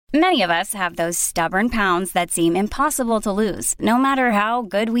Many of us have those stubborn pounds that seem impossible to lose, no matter how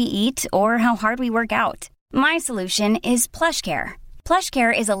good we eat or how hard we work out. My solution is PlushCare.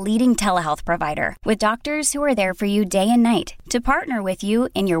 PlushCare is a leading telehealth provider with doctors who are there for you day and night to partner with you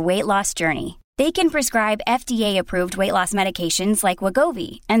in your weight loss journey. They can prescribe FDA-approved weight loss medications like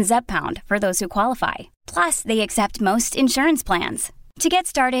Wegovy and Zepbound for those who qualify. Plus, they accept most insurance plans. To get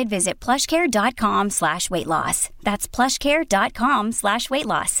started, visit plushcare.com/weight loss. That's plushcare.com/weight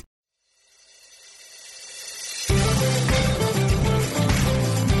loss.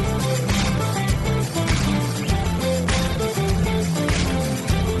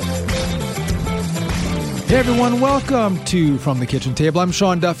 Hey everyone, welcome to From the Kitchen Table. I'm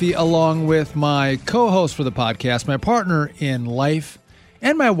Sean Duffy, along with my co-host for the podcast, my partner in life,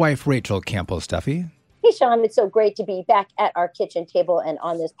 and my wife, Rachel Campos Duffy. Hey Sean, it's so great to be back at our kitchen table and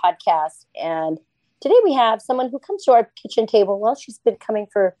on this podcast. And today we have someone who comes to our kitchen table. Well, she's been coming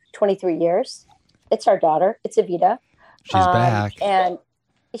for 23 years. It's our daughter. It's Evita. She's back. And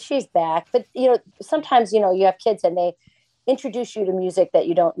she's back. But, sometimes, you have kids and they introduce you to music that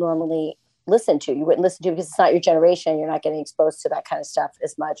you don't normally listen to. You wouldn't listen to because it's not your generation. You're not getting exposed to that kind of stuff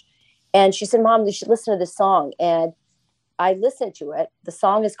as much. And she said, Mom, you should listen to this song. And I listened to it. The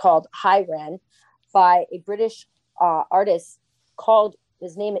song is called Hi Ren by a British artist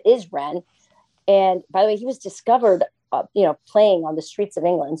his name is Ren. And by the way, he was discovered, playing on the streets of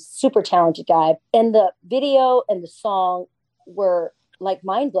England, super talented guy. And the video and the song were like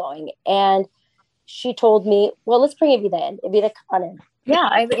mind blowing. And she told me, well, let's bring Evita in. Evita, come on in. Yeah,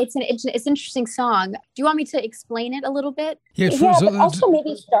 it's an interesting song. Do you want me to explain it a little bit? Yeah, but also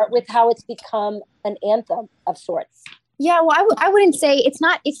maybe start with how it's become an anthem of sorts. Yeah, well, I wouldn't say it's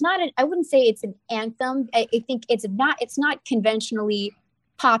not. I wouldn't say it's an anthem. I think it's not conventionally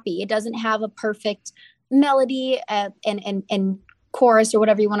poppy. It doesn't have a perfect melody and chorus or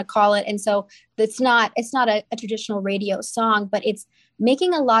whatever you want to call it. And so it's not a traditional radio song, but it's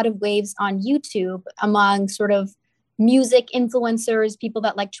making a lot of waves on YouTube among sort of music influencers, people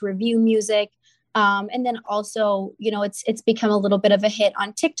that like to review music. And then also, it's become a little bit of a hit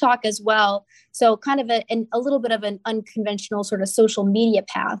on TikTok as well. So kind of a little bit of an unconventional sort of social media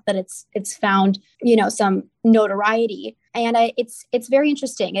path that it's found, some notoriety. And it's very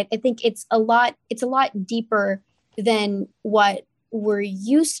interesting. I think it's a lot deeper than what we're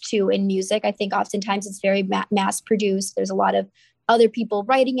used to in music. I think oftentimes it's very mass produced. There's a lot of other people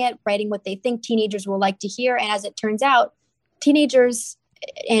writing what they think teenagers will like to hear. And as it turns out, teenagers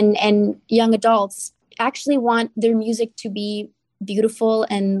and young adults actually want their music to be beautiful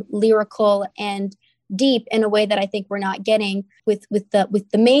and lyrical and deep in a way that I think we're not getting with the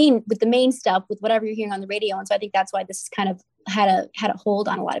main stuff, with whatever you're hearing on the radio. And so I think that's why this kind of had a hold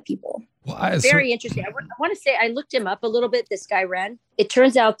on a lot of people. Well, very interesting. I want to say I looked him up a little bit, this guy Ren. It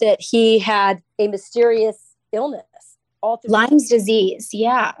turns out that he had a mysterious illness. Lyme's disease.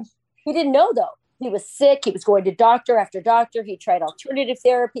 Yeah. He didn't know though. He was sick. He was going to doctor after doctor. He tried alternative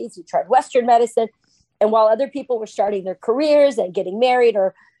therapies. He tried Western medicine. And while other people were starting their careers and getting married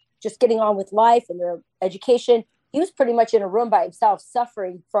or just getting on with life and their education, he was pretty much in a room by himself,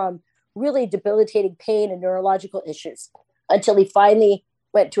 suffering from really debilitating pain and neurological issues until he finally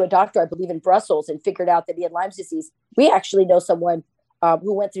went to a doctor, I believe in Brussels, and figured out that he had Lyme's disease. We actually know someone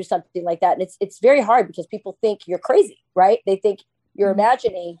who went through something like that. And it's very hard because people think you're crazy, right? They think you're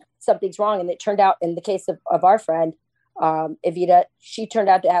imagining something's wrong. And it turned out in the case of our friend, Evita, she turned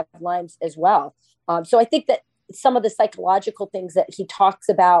out to have Lyme's as well. So I think that some of the psychological things that he talks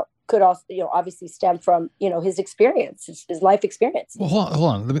about could also, obviously stem from, his experience, his life experience. Well,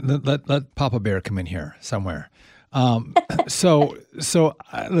 hold on. Let Papa Bear come in here somewhere. So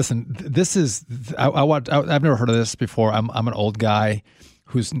listen, this is, I've never heard of this before. I'm an old guy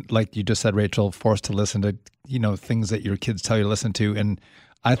who's, like you just said, Rachel, forced to listen to, things that your kids tell you to listen to. And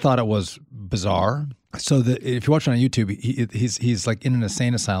I thought it was bizarre. So if you watch it on YouTube, he's like in an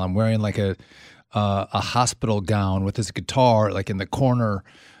insane asylum wearing like a hospital gown with his guitar, like in the corner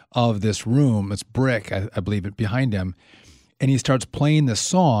of this room. It's brick, I believe, behind him. And he starts playing this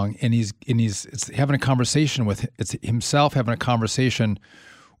song, and it's having a conversation it's himself having a conversation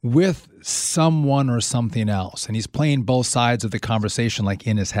with someone or something else, and he's playing both sides of the conversation like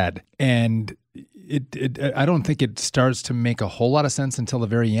in his head. And I don't think it starts to make a whole lot of sense until the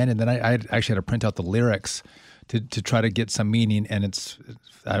very end. And then I actually had to print out the lyrics to try to get some meaning. And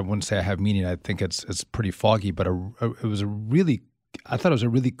I wouldn't say I have meaning. I think it's pretty foggy, but I thought it was a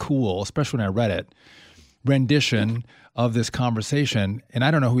really cool, especially when I read it, rendition of this conversation. And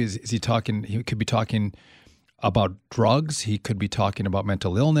I don't know who is he talking. He could be talking about drugs. He could be talking about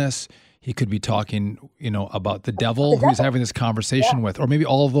mental illness. He could be talking, about the devil who he's having this conversation with. Or maybe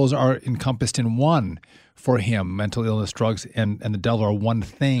all of those are encompassed in one for him. Mental illness, drugs, and the devil are one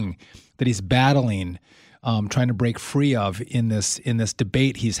thing that he's battling, trying to break free of in this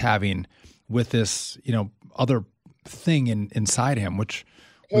debate he's having with this, other thing inside him, which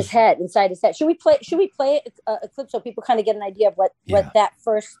inside his head. Should we play a clip so people kind of get an idea of what that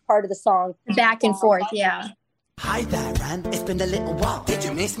first part of the song back and forth? Yeah. Hi there, Ran. It's been a little while. Did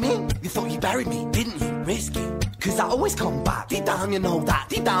you miss me? You thought you buried me, didn't you? Risky. Cause I always come back. Deep down, you know that.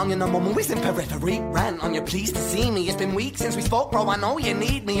 Deep down, you know I'm always in periphery. Ran, on you pleased to see me. It's been weeks since we spoke, bro. I know you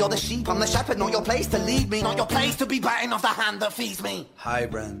need me. You're the sheep, I'm the shepherd. Not your place to lead me. Not your place to be biting off the hand that feeds me. Hi,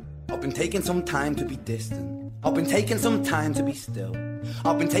 Ran. I've been taking some time to be distant. I've been taking some time to be still.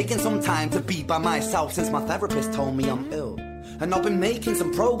 I've been taking some time to be by myself since my therapist told me I'm ill. And I've been making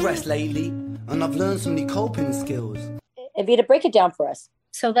some progress lately. And I've learned some new coping skills. Evita, break it down for us.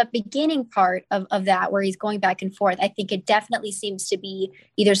 So the beginning part of that, where he's going back and forth, I think it definitely seems to be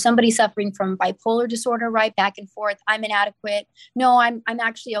either somebody suffering from bipolar disorder, right? Back and forth. I'm inadequate. No, I'm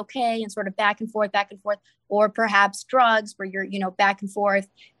actually okay. And sort of back and forth, or perhaps drugs where you're, back and forth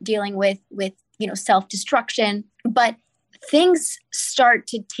dealing with, self-destruction. But things start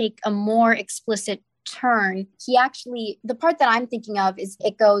to take a more explicit turn. The part that I'm thinking of is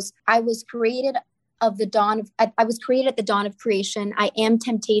it goes, I was created at the dawn of creation. I am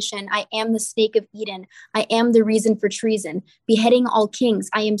temptation. I am the snake of Eden. I am the reason for treason. Beheading all kings.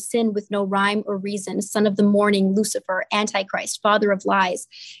 I am sin with no rhyme or reason. Son of the morning, Lucifer, Antichrist, father of lies.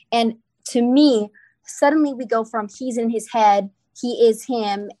 And to me, suddenly we go from he's in his head, he is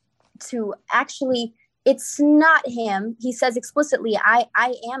him, to actually it's not him. He says explicitly, I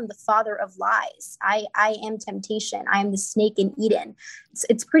am the father of lies. I am temptation. I am the snake in Eden.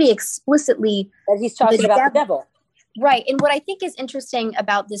 It's pretty explicitly that he's talking about the devil. Right. And what I think is interesting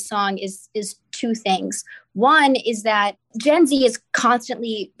about this song is two things. One is that Gen Z is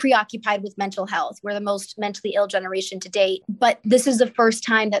constantly preoccupied with mental health. We're the most mentally ill generation to date. But this is the first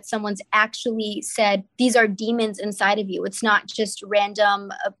time that someone's actually said, these are demons inside of you. It's not just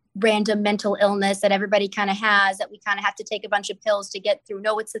random mental illness that everybody kind of has, that we kind of have to take a bunch of pills to get through.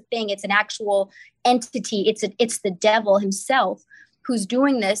 No, it's a thing. It's an actual entity. It's the devil himself who's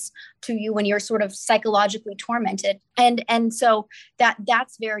doing this to you when you're sort of psychologically tormented. And so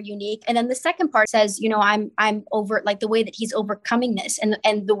that's very unique. And then the second part says, I'm over, like the way that he's overcoming this,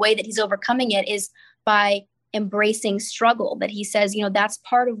 and the way that he's overcoming it is by embracing struggle. That he says, that's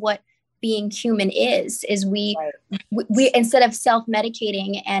part of what being human is we instead of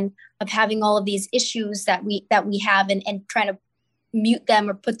self-medicating and of having all of these issues that we have and trying to mute them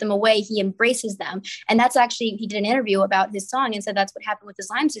or put them away, he embraces them. And that's actually, he did an interview about his song and said that's what happened with his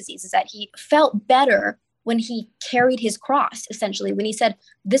Lyme's disease, is that he felt better when he carried his cross, essentially, when he said,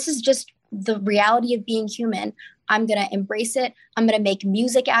 this is just the reality of being human. I'm going to embrace it. I'm going to make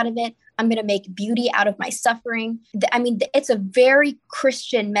music out of it. I'm going to make beauty out of my suffering. I mean, it's a very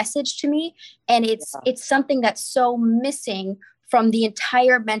Christian message to me. And it's something that's so missing from the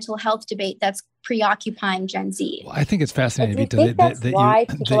entire mental health debate that's preoccupying Gen Z. Well, I think it's fascinating. Do you think that's why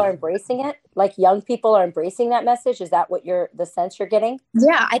people are embracing it? Like young people are embracing that message? Is that what the sense you're getting?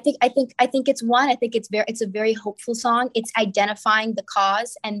 Yeah, I think it's one. I think it's a very hopeful song. It's identifying the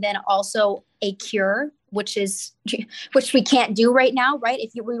cause and then also a cure, which we can't do right now, right?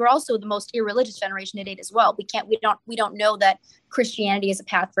 We were also the most irreligious generation to date as well. We don't know that Christianity is a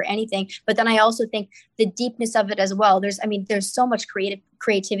path for anything. But then I also think the deepness of it as well. There's so much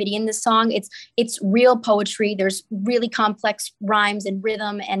creativity in this song. It's real poetry. There's really complex rhymes and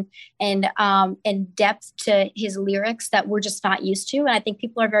rhythm and depth to his lyrics that we're just not used to. And I think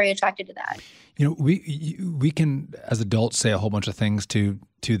people are very attracted to that. We can, as adults, say a whole bunch of things to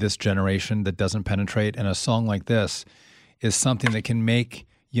this generation that doesn't penetrate. And a song like this is something that can make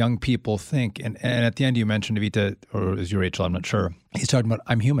young people think. And at the end, you mentioned, Evita, or is you Rachel? I'm not sure. He's talking about,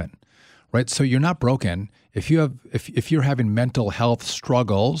 I'm human, right? So you're not broken. If you're having mental health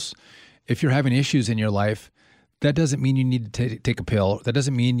struggles, if you're having issues in your life, that doesn't mean you need to take a pill. That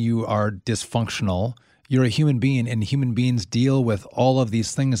doesn't mean you are dysfunctional. You're a human being, and human beings deal with all of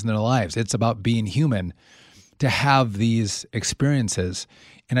these things in their lives. It's about being human to have these experiences.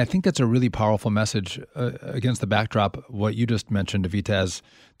 And I think that's a really powerful message against the backdrop of what you just mentioned, Evita, as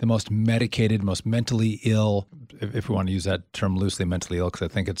the most medicated, most mentally ill, if we want to use that term loosely, mentally ill, because I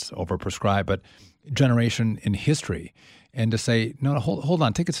think it's overprescribed, but generation in history. And to say, no, hold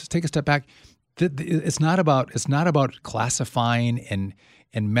on, take a step back. It's not about classifying and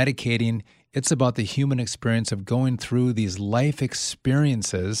medicating. It's about the human experience of going through these life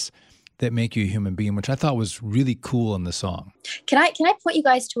experiences that make you a human being, which I thought was really cool in the song. Can I point you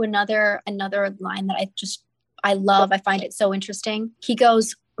guys to another line that I love. I find it so interesting. He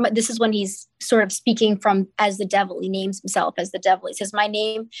goes, this is when he's sort of speaking from as the devil. He names himself as the devil. He says, "My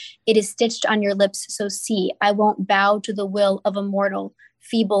name, it is stitched on your lips. So see, I won't bow to the will of a mortal,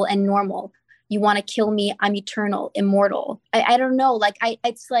 feeble and normal. You want to kill me? I'm eternal, immortal." I don't know. Like,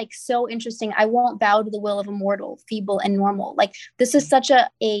 it's like so interesting. I won't bow to the will of a mortal, feeble and normal. Like, this is such a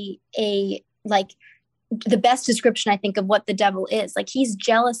like the best description, I think, of what the devil is. Like, he's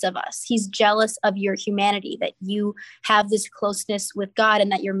jealous of us. He's jealous of your humanity, that you have this closeness with God and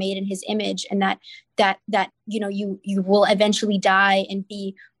that you're made in his image, and that you know, you will eventually die and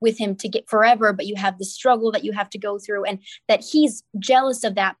be with him to get forever, but you have the struggle that you have to go through, and that he's jealous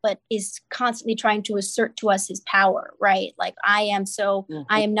of that, but is constantly trying to assert to us his power, right? Like, I am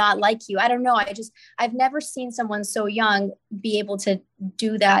not like you. I don't know. I've never seen someone so young be able to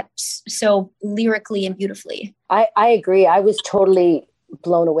do that so lyrically and beautifully. I agree. I was totally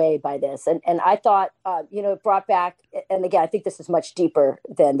blown away by this. And I thought, it brought back, and again, I think this is much deeper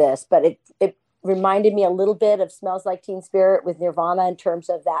than this, but it reminded me a little bit of Smells Like Teen Spirit with Nirvana, in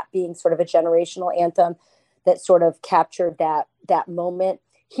terms of that being sort of a generational anthem that sort of captured that moment.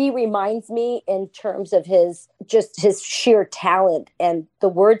 He reminds me, in terms of his sheer talent and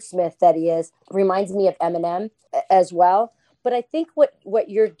the wordsmith that he is, reminds me of Eminem as well. But I think what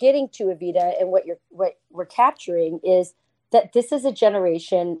you're getting to, Evita, and what we're capturing is that this is a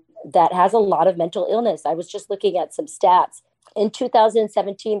generation that has a lot of mental illness. I was just looking at some stats. In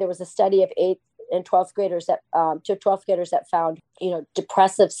 2017, there was a study of 8th and 12th graders that found,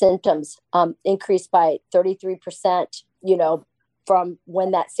 depressive symptoms increased by 33%, from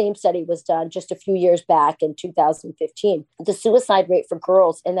when that same study was done just a few years back in 2015. The suicide rate for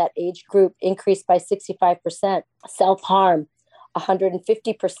girls in that age group increased by 65%, self-harm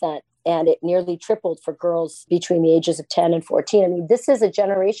 150%, and it nearly tripled for girls between the ages of 10 and 14. I mean, this is a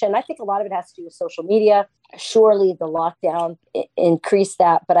generation. I think a lot of it has to do with social media. Surely the lockdown increased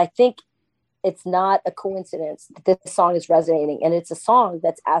that, but I think it's not a coincidence that this song is resonating. And it's a song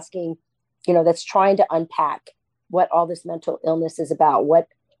that's asking, that's trying to unpack what all this mental illness is about.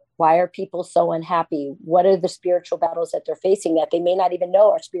 Why are people so unhappy? What are the spiritual battles that they're facing that they may not even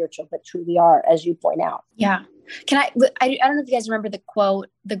know are spiritual, but truly are, as you point out? Yeah. I don't know if you guys remember the quote,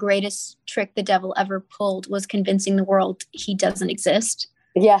 "The greatest trick the devil ever pulled was convincing the world he doesn't exist."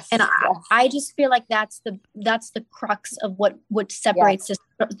 Yes. And I just feel like that's the crux of what separates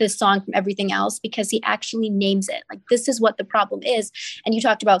this song from everything else, because he actually names it. Like, this is what the problem is. And you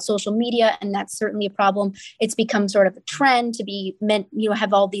talked about social media, and that's certainly a problem. It's become sort of a trend to be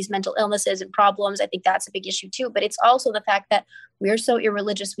have all these mental illnesses and problems. I think that's a big issue too. But it's also the fact that we're so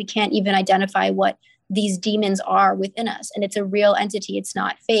irreligious, we can't even identify what these demons are within us. And it's a real entity. It's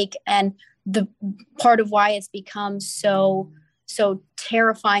not fake. And the part of why it's become so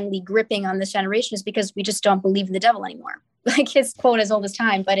terrifyingly gripping on this generation is because we just don't believe in the devil anymore. Like, his quote is old as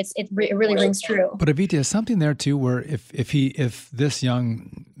time, but it really rings true. But Evita, is something there too, where if this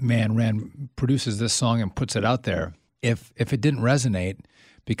young man, Ren, produces this song and puts it out there, if it didn't resonate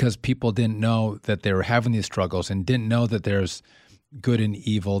because people didn't know that they were having these struggles and didn't know that there's good and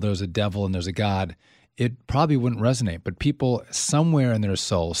evil, there's a devil and there's a God, it probably wouldn't resonate. But people somewhere in their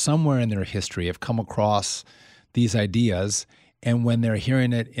soul, somewhere in their history, have come across these ideas. And when they're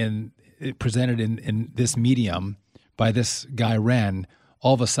hearing it presented in this medium by this guy, Ren,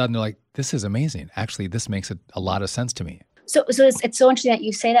 all of a sudden they're like, this is amazing. Actually, this makes a lot of sense to me. So it's so interesting that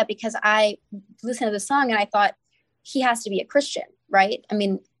you say that, because I listened to the song and I thought, he has to be a Christian, right? I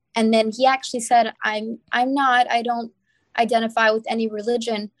mean, and then he actually said, I'm not, I don't identify with any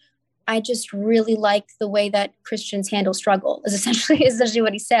religion. I just really like the way that Christians handle struggle, is essentially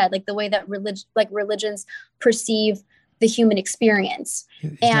what he said. Like, the way that religions perceive the human experience.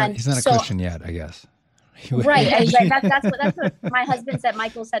 He's not a Christian yet, I guess. Right. That's what my husband said.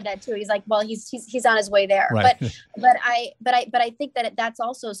 Michael said that too. He's like, well, he's on his way there. Right. But I think that that's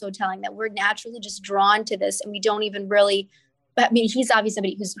also so telling, that we're naturally just drawn to this, and we don't even really. I mean, he's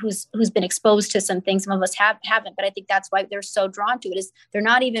obviously somebody who's been exposed to some things. Some of us haven't, but I think that's why they're so drawn to it. Is they're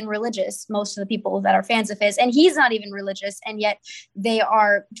not even religious, most of the people that are fans of his, and he's not even religious, and yet they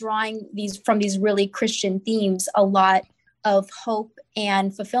are drawing from these really Christian themes a lot of hope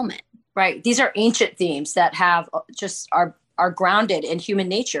and fulfillment. Right. These are ancient themes that have just are grounded in human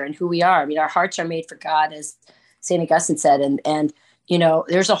nature and who we are. I mean, our hearts are made for God, as St. Augustine said, and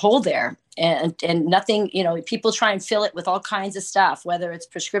there's a hole there. And nothing, people try and fill it with all kinds of stuff, whether it's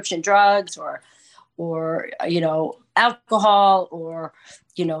prescription drugs or alcohol or,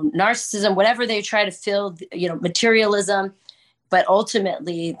 narcissism, whatever they try to fill, materialism. But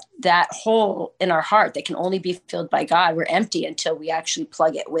ultimately, that hole in our heart that can only be filled by God, we're empty until we actually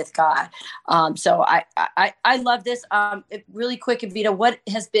plug it with God. So I love this. Really quick, Evita, what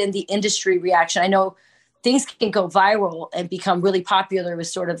has been the industry reaction? I know things can go viral and become really popular with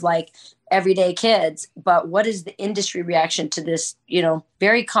sort of like everyday kids, but what is the industry reaction to this,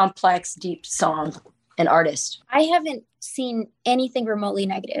 very complex, deep song and artist? I haven't seen anything remotely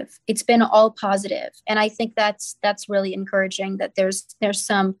negative. It's been all positive. And I think that's really encouraging that there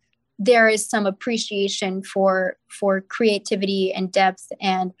is some appreciation for creativity and depth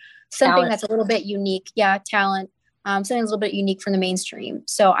and something Talent. That's a little bit unique. Yeah. Talent. Something that's a little bit unique from the mainstream.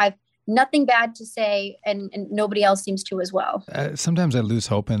 So I've nothing bad to say, and nobody else seems to as well. Sometimes I lose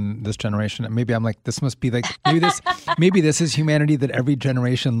hope in this generation. Maybe I'm like, this must be like, maybe this is humanity, that every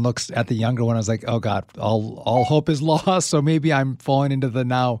generation looks at the younger one. I was like, oh God, all hope is lost. So maybe I'm falling into the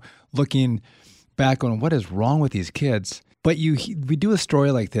now looking back going, what is wrong with these kids? But we do a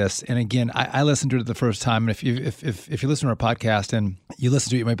story like this, and again, I listened to it the first time. And if you listen to our podcast and you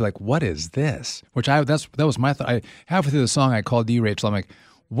listen to it, you might be like, "What is this?" That was my thought. Halfway through the song, I called you, Rachel. I'm like,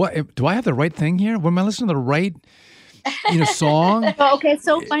 "What? Do I have the right thing here? Am I listening to the right, song?" Okay, it's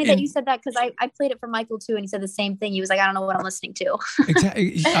so funny that you said that, because I played it for Michael too, and he said the same thing. He was like, "I don't know what I'm listening to."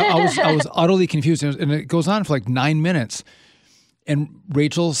 Exactly. I was utterly confused, and it goes on for like 9 minutes. And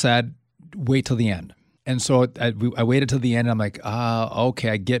Rachel said, "Wait till the end." And so I waited till the end. And I'm like, okay,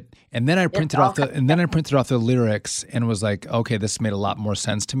 I get. And then I printed off the lyrics and was like, okay, this made a lot more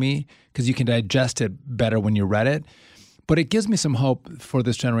sense to me, because you can digest it better when you read it. But it gives me some hope for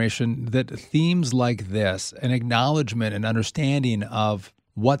this generation that themes like this, an acknowledgement and understanding of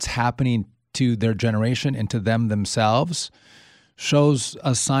what's happening to their generation and to them themselves, shows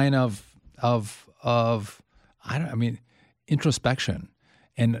a sign of introspection.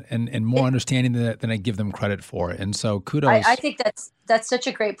 And more understanding than I give them credit for. And so kudos. I think that's such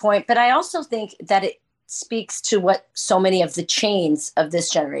a great point. But I also think that it speaks to what so many of the chains of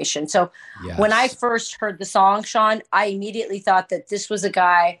this generation. So Yes. When I first heard the song, Sean, I immediately thought that this was a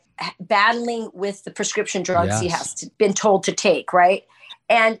guy battling with the prescription drugs he has been told to take, right?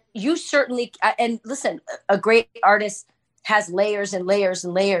 And you certainly, and listen, a great artist has layers and layers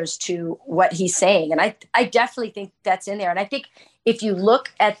and layers to what he's saying. And I definitely think that's in there. And I think if you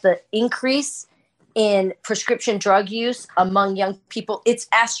look at the increase in prescription drug use among young people, it's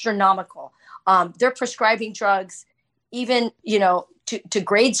astronomical. They're prescribing drugs, even, to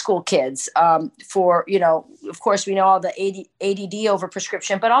grade school kids for, of course, we know all the ADD over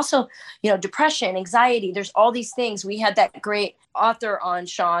prescription, but also, depression, anxiety. There's all these things. We had that great author on,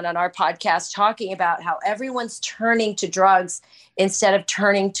 Sean, on our podcast, talking about how everyone's turning to drugs instead of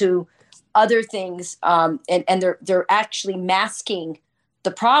turning to other things, and they're actually masking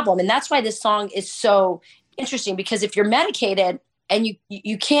the problem. And that's why this song is so interesting, because if you're medicated and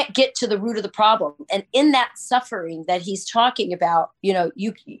you can't get to the root of the problem, and in that suffering that he's talking about,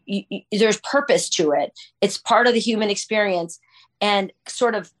 there's purpose to it. It's part of the human experience, and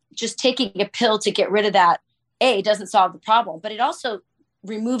sort of just taking a pill to get rid of that, doesn't solve the problem, but it also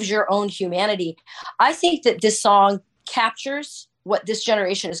removes your own humanity. I think that this song captures what this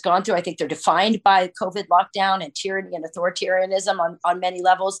generation has gone through. I think they're defined by COVID lockdown and tyranny and authoritarianism on many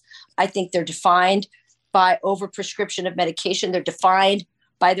levels. I think they're defined by overprescription of medication. They're defined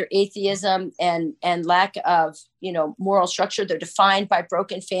by their atheism and lack of, moral structure. They're defined by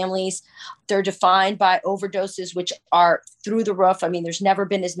broken families. They're defined by overdoses, which are through the roof. I mean, there's never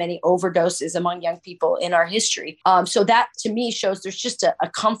been as many overdoses among young people in our history. So that to me shows there's just a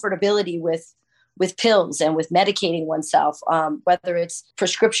comfortability with pills and with medicating oneself, whether it's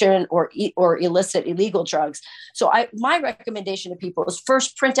prescription or illicit, illegal drugs. So my recommendation to people is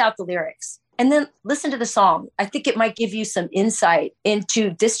first print out the lyrics and then listen to the song. I think it might give you some insight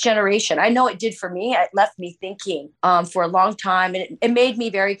into this generation. I know it did for me. It left me thinking for a long time, and it made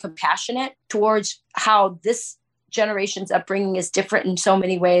me very compassionate towards how this generation's upbringing is different in so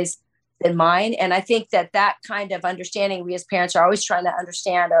many ways than mine. And I think that kind of understanding, we as parents are always trying to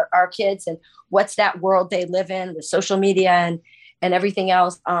understand our kids and what's that world they live in with social media and everything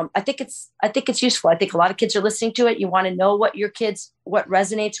else. I think it's useful. I think a lot of kids are listening to it. You want to know what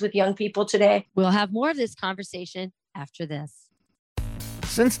resonates with young people today. We'll have more of this conversation after this.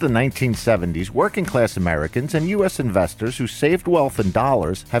 Since the 1970s, working-class Americans and U.S. investors who saved wealth in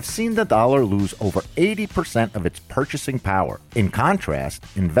dollars have seen the dollar lose over 80% of its purchasing power. In contrast,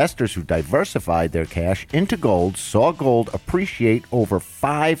 investors who diversified their cash into gold saw gold appreciate over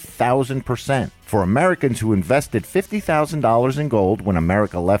 5,000%. For Americans who invested $50,000 in gold when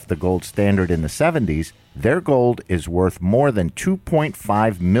America left the gold standard in the 70s, their gold is worth more than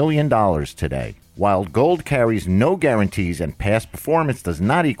 $2.5 million today. While gold carries no guarantees and past performance does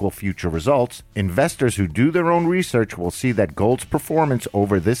not equal future results, investors who do their own research will see that gold's performance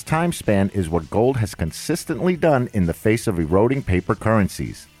over this time span is what gold has consistently done in the face of eroding paper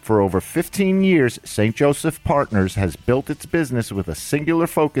currencies. For over 15 years, St. Joseph Partners has built its business with a singular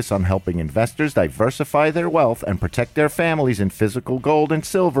focus on helping investors diversify their wealth and protect their families in physical gold and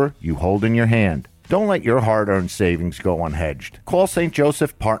silver you hold in your hand. Don't let your hard-earned savings go unhedged. Call St.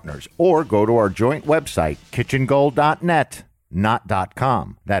 Joseph Partners or go to our joint website, kitchengold.net, not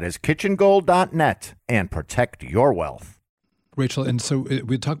 .com. That is kitchengold.net, and protect your wealth. Rachel, and so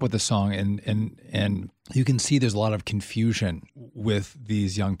we talk about this song, and you can see there's a lot of confusion with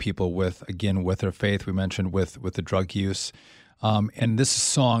these young people with their faith. We mentioned with the drug use, and this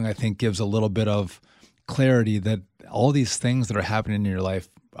song I think gives a little bit of clarity that all these things that are happening in your life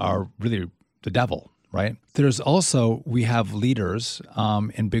are really the devil, right? There's also, we have leaders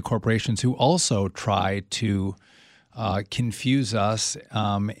in big corporations who also try to confuse us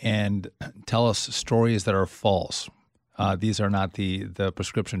and tell us stories that are false. These are not the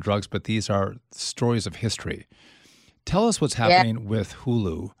prescription drugs, but these are stories of history. Tell us what's happening with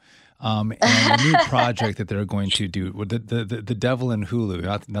Hulu and the new project that they're going to do. The devil in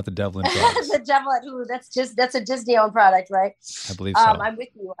Hulu, not the devil in drugs. The devil in Hulu. That's a Disney-owned product, right? I believe so. I'm with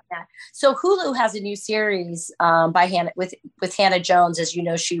you on that. So Hulu has a new series by Hannah with Hannah Jones. As you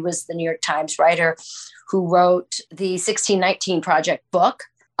know, she was the New York Times writer who wrote the 1619 Project book.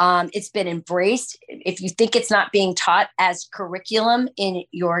 It's been embraced. If you think it's not being taught as curriculum in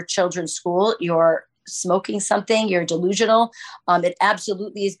your children's school, you're smoking something, you're delusional. It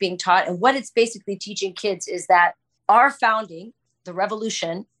absolutely is being taught. And what it's basically teaching kids is that our founding, the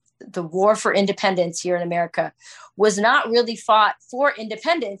revolution, the war for independence here in America, was not really fought for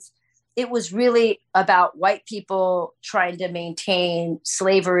independence. It was really about white people trying to maintain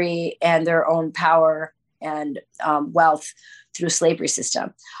slavery and their own power and wealth through a slavery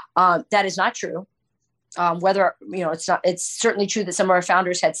system. That is not true. It's certainly true that some of our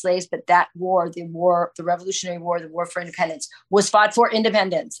founders had slaves, but that war, the Revolutionary War, the war for independence, was fought for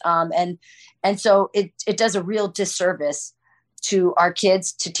independence. And so it does a real disservice to our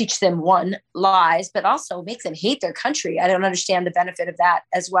kids to teach them, one, lies, but also make them hate their country. I don't understand the benefit of that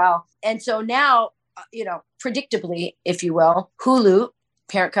as well. And so now, predictably, if you will, Hulu,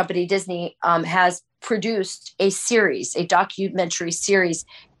 parent company Disney, has produced a documentary series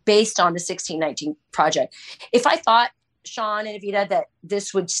based on the 1619 Project. If I thought, Sean and Evita, that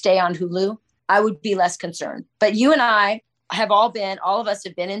this would stay on Hulu, I would be less concerned. But you and I have all of us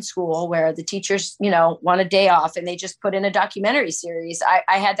have been in school where the teachers, want a day off and they just put in a documentary series.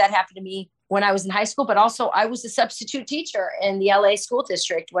 I had that happen to me when I was in high school, but also I was a substitute teacher in the LA school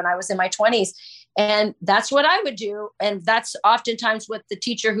district when I was in my 20s. And that's what I would do. And that's oftentimes what the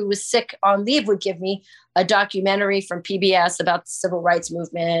teacher who was sick on leave would give me, a documentary from PBS about the civil rights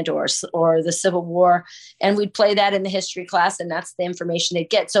movement or the Civil War. And we'd play that in the history class, and that's the information they'd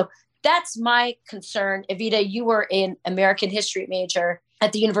get. So that's my concern. Evita, you were an American history major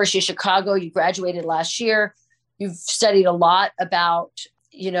at the University of Chicago. You graduated last year. You've studied a lot about,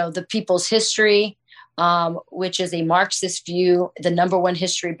 the people's history, which is a Marxist view, the number one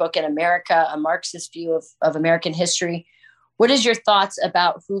history book in America, a Marxist view of American history. What is your thoughts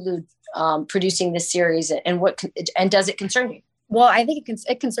about Hulu producing this series, and does it concern you? Well, I think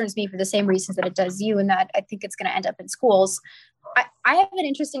it concerns me for the same reasons that it does you, and that I think it's going to end up in schools. I have an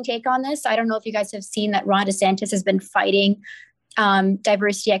interesting take on this. I don't know if you guys have seen that Ron DeSantis has been fighting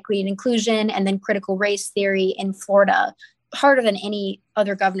diversity, equity, and inclusion, and then critical race theory in Florida harder than any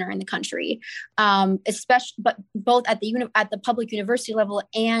other governor in the country, especially, but both at the public university level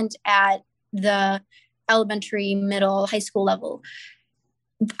and at the elementary, middle, high school level.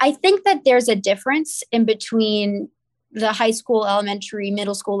 I think that there's a difference in between the high school, elementary,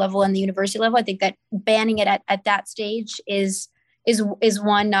 middle school level and the university level. I think that banning it at that stage is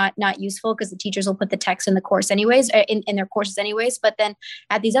one, not useful, because the teachers will put the text in the course anyways, in their courses anyways. But then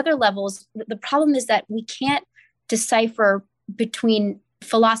at these other levels, the problem is that we can't decipher between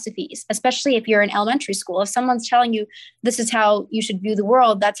philosophies, especially if you're in elementary school. If someone's telling you this is how you should view the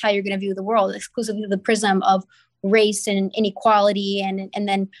world, that's how you're going to view the world, exclusively through the prism of race and inequality, and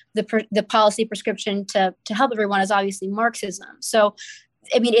then the policy prescription to help everyone is obviously Marxism. So,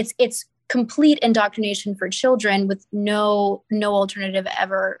 I mean, it's complete indoctrination for children with no alternative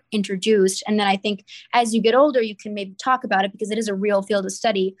ever introduced. And then I think as you get older, you can maybe talk about it because it is a real field of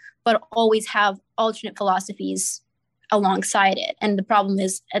study, but always have alternate philosophies alongside it. And the problem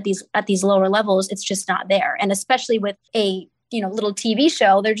is at these lower levels, it's just not there. And especially with a little TV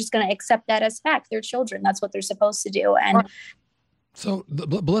show, they're just going to accept that as fact. They're children. That's what they're supposed to do. And So,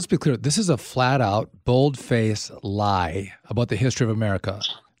 but let's be clear. This is a flat-out, bold-faced lie about the history of America.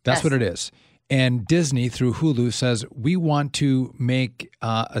 That's Yes. what it is. And Disney, through Hulu, says, we want to make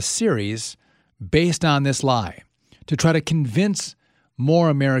a series based on this lie to try to convince more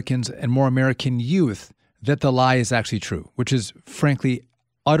Americans and more American youth that the lie is actually true, which is, frankly,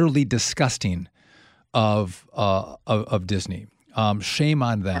 utterly disgusting of Disney. Shame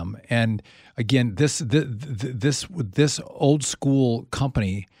on them. And again, this old school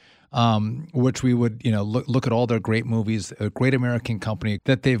company, which we would look at all their great movies, a great American company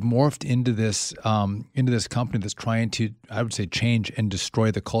that they've morphed into this company that's trying to, I would say, change and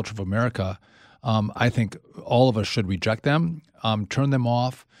destroy the culture of America. I think all of us should reject them, turn them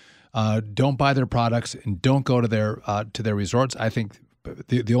off, don't buy their products, and don't go to their resorts. I think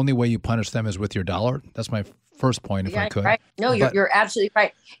the only way you punish them is with your dollar. That's my first point, if I could. Right. No, you're absolutely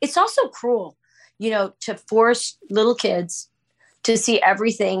right. It's also cruel, to force little kids to see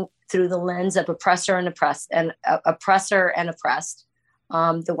everything through the lens of oppressor and oppressed.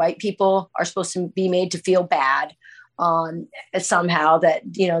 The white people are supposed to be made to feel bad somehow that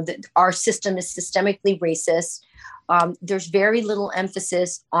our system is systemically racist. There's very little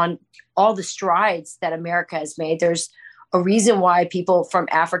emphasis on all the strides that America has made. There's a reason why people from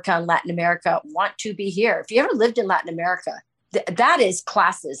Africa and Latin America want to be here. If you ever lived in Latin America, that is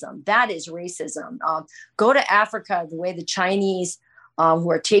classism. That is racism. Go to Africa, the way the Chinese who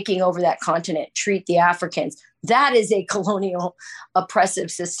are taking over that continent treat the Africans. That is a colonial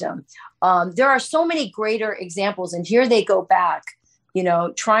oppressive system. There are so many greater examples. And here they go back,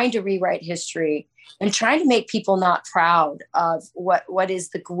 trying to rewrite history and trying to make people not proud of what is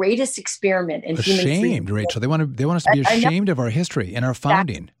the greatest experiment in human freedom. Ashamed, Rachel. They want us to be ashamed of our history and our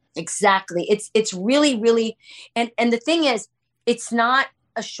founding. Exactly. It's really, really, and the thing is, it's not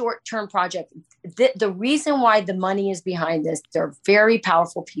a short-term project. The reason why the money is behind this, they're very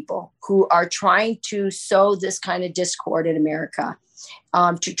powerful people who are trying to sow this kind of discord in America,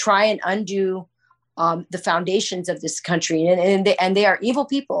 to try and undo the foundations of this country. And they are evil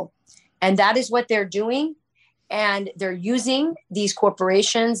people. And that is what they're doing. And they're using these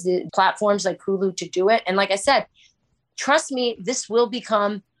corporations, the platforms like Hulu to do it. And like I said, trust me, this will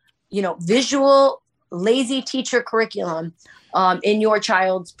become, visual, lazy teacher curriculum in your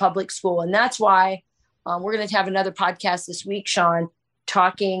child's public school. And that's why we're going to have another podcast this week, Sean,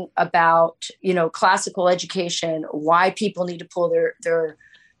 talking about, classical education, why people need to pull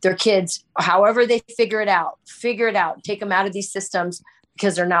their kids, however they figure it out, take them out of these systems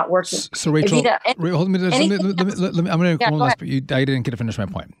because they're not working. So Rachel, hold me. I'm going to one last, but I didn't get to finish my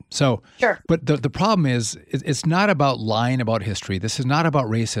point. So, sure. But the problem is, it's not about lying about history. This is not about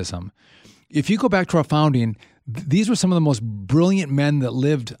racism. If you go back to our founding, these were some of the most brilliant men that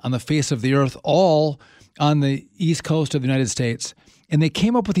lived on the face of the earth, all on the East Coast of the United States. And they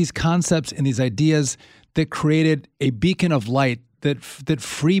came up with these concepts and these ideas that created a beacon of light that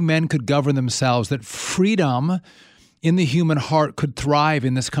free men could govern themselves, that freedom in the human heart could thrive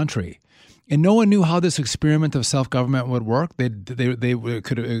in this country. And no one knew how this experiment of self-government would work. They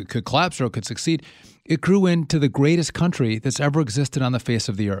could collapse or it could succeed. It grew into the greatest country that's ever existed on the face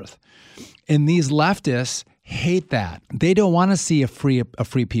of the earth. And these leftists hate that. They don't want to see a free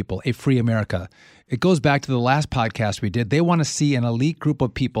people, a free America. It goes back to the last podcast we did. They want to see an elite group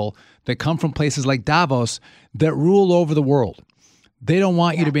of people that come from places like Davos that rule over the world. They don't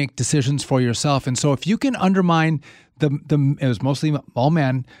want you to make decisions for yourself. And so if you can undermine it was mostly all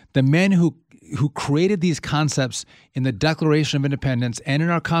men, the men who created these concepts in the Declaration of Independence and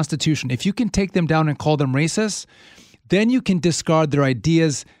in our Constitution, if you can take them down and call them racist, then you can discard their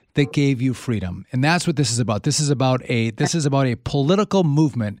ideas that gave you freedom. And that's what this is about. This is about a political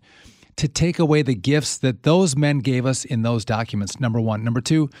movement to take away the gifts that those men gave us in those documents, number one. Number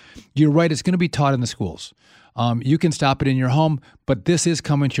two, you're right, it's going to be taught in the schools. You can stop it in your home, but this is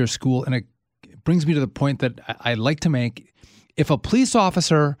coming to your school. And it brings me to the point that I like to make. If a police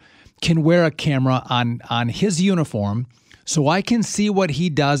officer can wear a camera on his uniform so I can see what he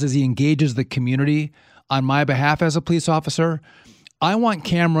does as he engages the community on my behalf as a police officer, I want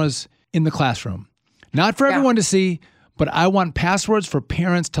cameras in the classroom. Not for everyone to see, but I want passwords for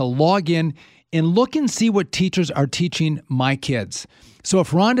parents to log in and look and see what teachers are teaching my kids. So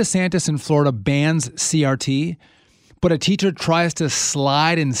if Ron DeSantis in Florida bans CRT, but a teacher tries to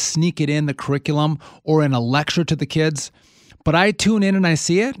slide and sneak it in the curriculum or in a lecture to the kids, but I tune in and I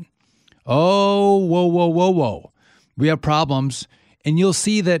see it, whoa. We have problems. And you'll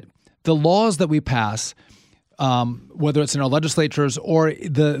see that the laws that we pass, whether it's in our legislatures or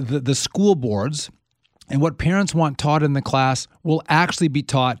the school boards, and what parents want taught in the class will actually be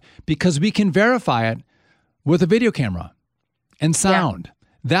taught because we can verify it with a video camera. and sound. Yeah.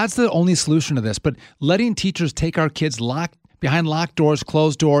 That's the only solution to this. But letting teachers take our kids behind locked doors,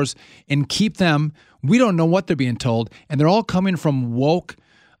 closed doors, and keep them, we don't know what they're being told. And they're all coming from woke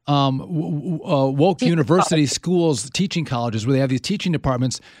university schools, teaching colleges, where they have these teaching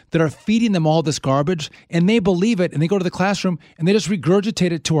departments that are feeding them all this garbage, and they believe it, and they go to the classroom, and they just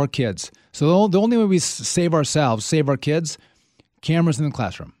regurgitate it to our kids. So the only way we save ourselves, save our kids, cameras in the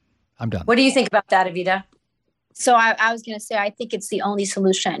classroom. I'm done. What do you think about that, Evita? So I was going to say, I think it's the only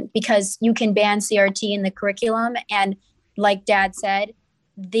solution, because you can ban CRT in the curriculum. And like Dad said,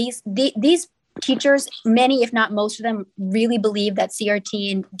 these teachers, many, if not most of them, really believe that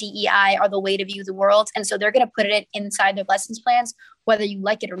CRT and DEI are the way to view the world. And so they're going to put it inside their lessons plans, whether you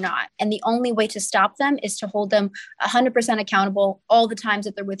like it or not. And the only way to stop them is to hold them 100% accountable all the times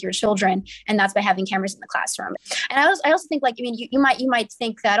that they're with your children. And that's by having cameras in the classroom. And I also think, like, I mean, you might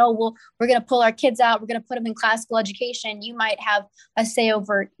think that, oh, well, we're going to pull our kids out, we're going to put them in classical education. You might have a say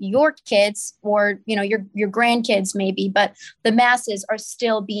over your kids, or, you know, your grandkids maybe, but the masses are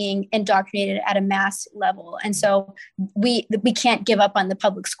still being indoctrinated at a mass level. And so we can't give up on the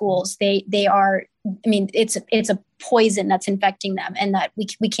public schools. They are, I mean, it's a poison that's infecting them, and that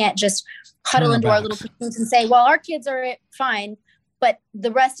we can't just huddle into our little cocoons and say, well, our kids are fine, but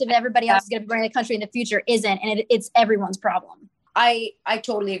the rest of everybody else is going to be running the country in the future isn't, and it's everyone's problem. I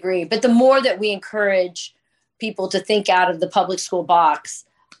totally agree. But the more that we encourage people to think out of the public school box,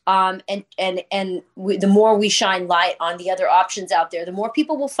 the more we shine light on the other options out there, the more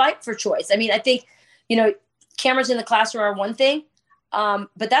people will fight for choice. I mean, I think, you know, cameras in the classroom are one thing.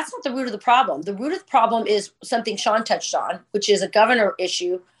 But that's not the root of the problem. The root of the problem is something Sean touched on, which is a governor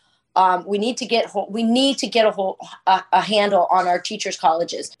issue. We need to get a handle on our teachers'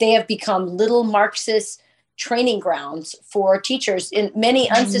 colleges. They have become little Marxist training grounds for teachers, and many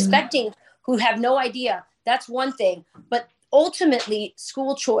unsuspecting who have no idea. That's one thing. But ultimately,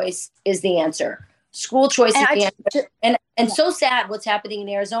 school choice is the answer. School choice is the answer. And so sad what's happening in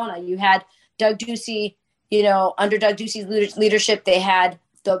Arizona. You had Doug Ducey. You know, under Doug Ducey's leadership, they had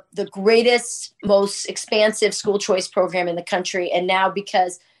the greatest, most expansive school choice program in the country. And now,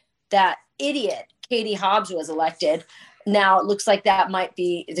 because that idiot Katie Hobbs was elected, now it looks like that might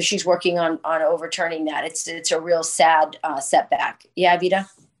be, she's working on overturning that. It's a real sad setback. Yeah, Evita?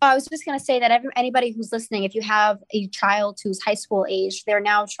 I was just going to say that anybody who's listening, if you have a child who's high school age, they're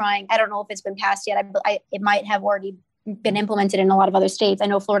now trying, I don't know if it's been passed yet. It might have already been implemented in a lot of other states. I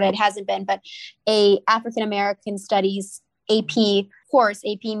know Florida, it hasn't been, but a African-American studies AP course.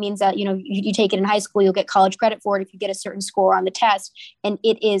 AP means that, you know, you take it in high school, you'll get college credit for it if you get a certain score on the test. And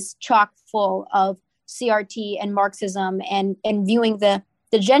it is chock full of CRT and Marxism and viewing the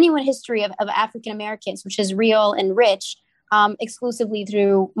genuine history of African-Americans, which is real and rich, exclusively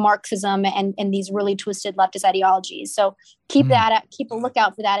through Marxism and these really twisted leftist ideologies. So keep a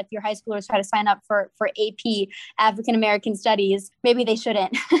lookout for that. If your high schoolers try to sign up for AP African American Studies, maybe they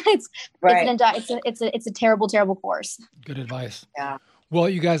shouldn't. It's a terrible, terrible course. Good advice. Yeah. Well,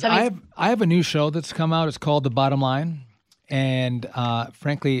 you guys, I have a new show that's come out. It's called The Bottom Line, and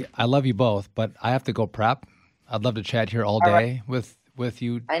frankly, I love you both, but I have to go prep. I'd love to chat here all day with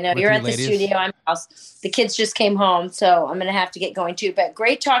you. I know you're at the studio. I'm house. The kids just came home, so I'm going to have to get going too. But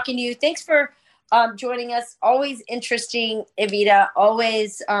great talking to you. Thanks for joining us. Always interesting, Evita.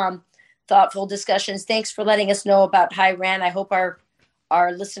 Always thoughtful discussions. Thanks for letting us know about High Ran. I hope our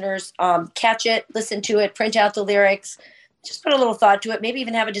listeners catch it, listen to it, print out the lyrics, just put a little thought to it. Maybe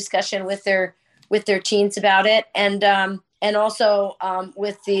even have a discussion with their teens about it. And also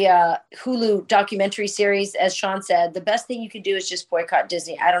with the Hulu documentary series, as Sean said, the best thing you can do is just boycott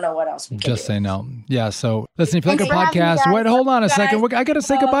Disney. I don't know what else we can just do. Say no. Yeah. So listen, if you like our podcast, wait, hold on a second. I got to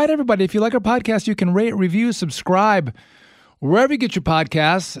say goodbye to everybody. If you like our podcast, you can rate, review, subscribe wherever you get your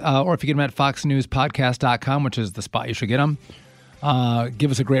podcasts, or if you get them at foxnewspodcast.com, which is the spot you should get them. Give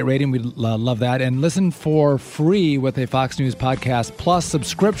us a great rating. We'd love that. And listen for free with a Fox News Podcast Plus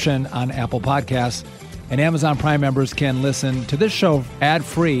subscription on Apple Podcasts. And Amazon Prime members can listen to this show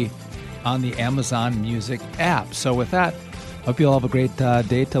ad-free on the Amazon Music app. So with that, hope you all have a great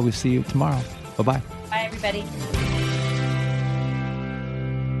day till we see you tomorrow. Bye-bye. Bye, everybody.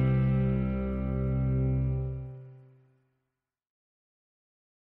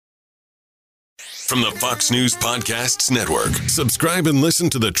 From the Fox News Podcasts Network. Subscribe and listen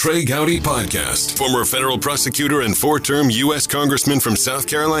to the Trey Gowdy Podcast. Former federal prosecutor and 4-term U.S. Congressman from South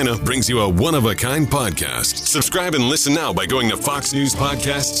Carolina brings you a one-of-a-kind podcast. Subscribe and listen now by going to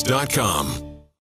foxnewspodcasts.com.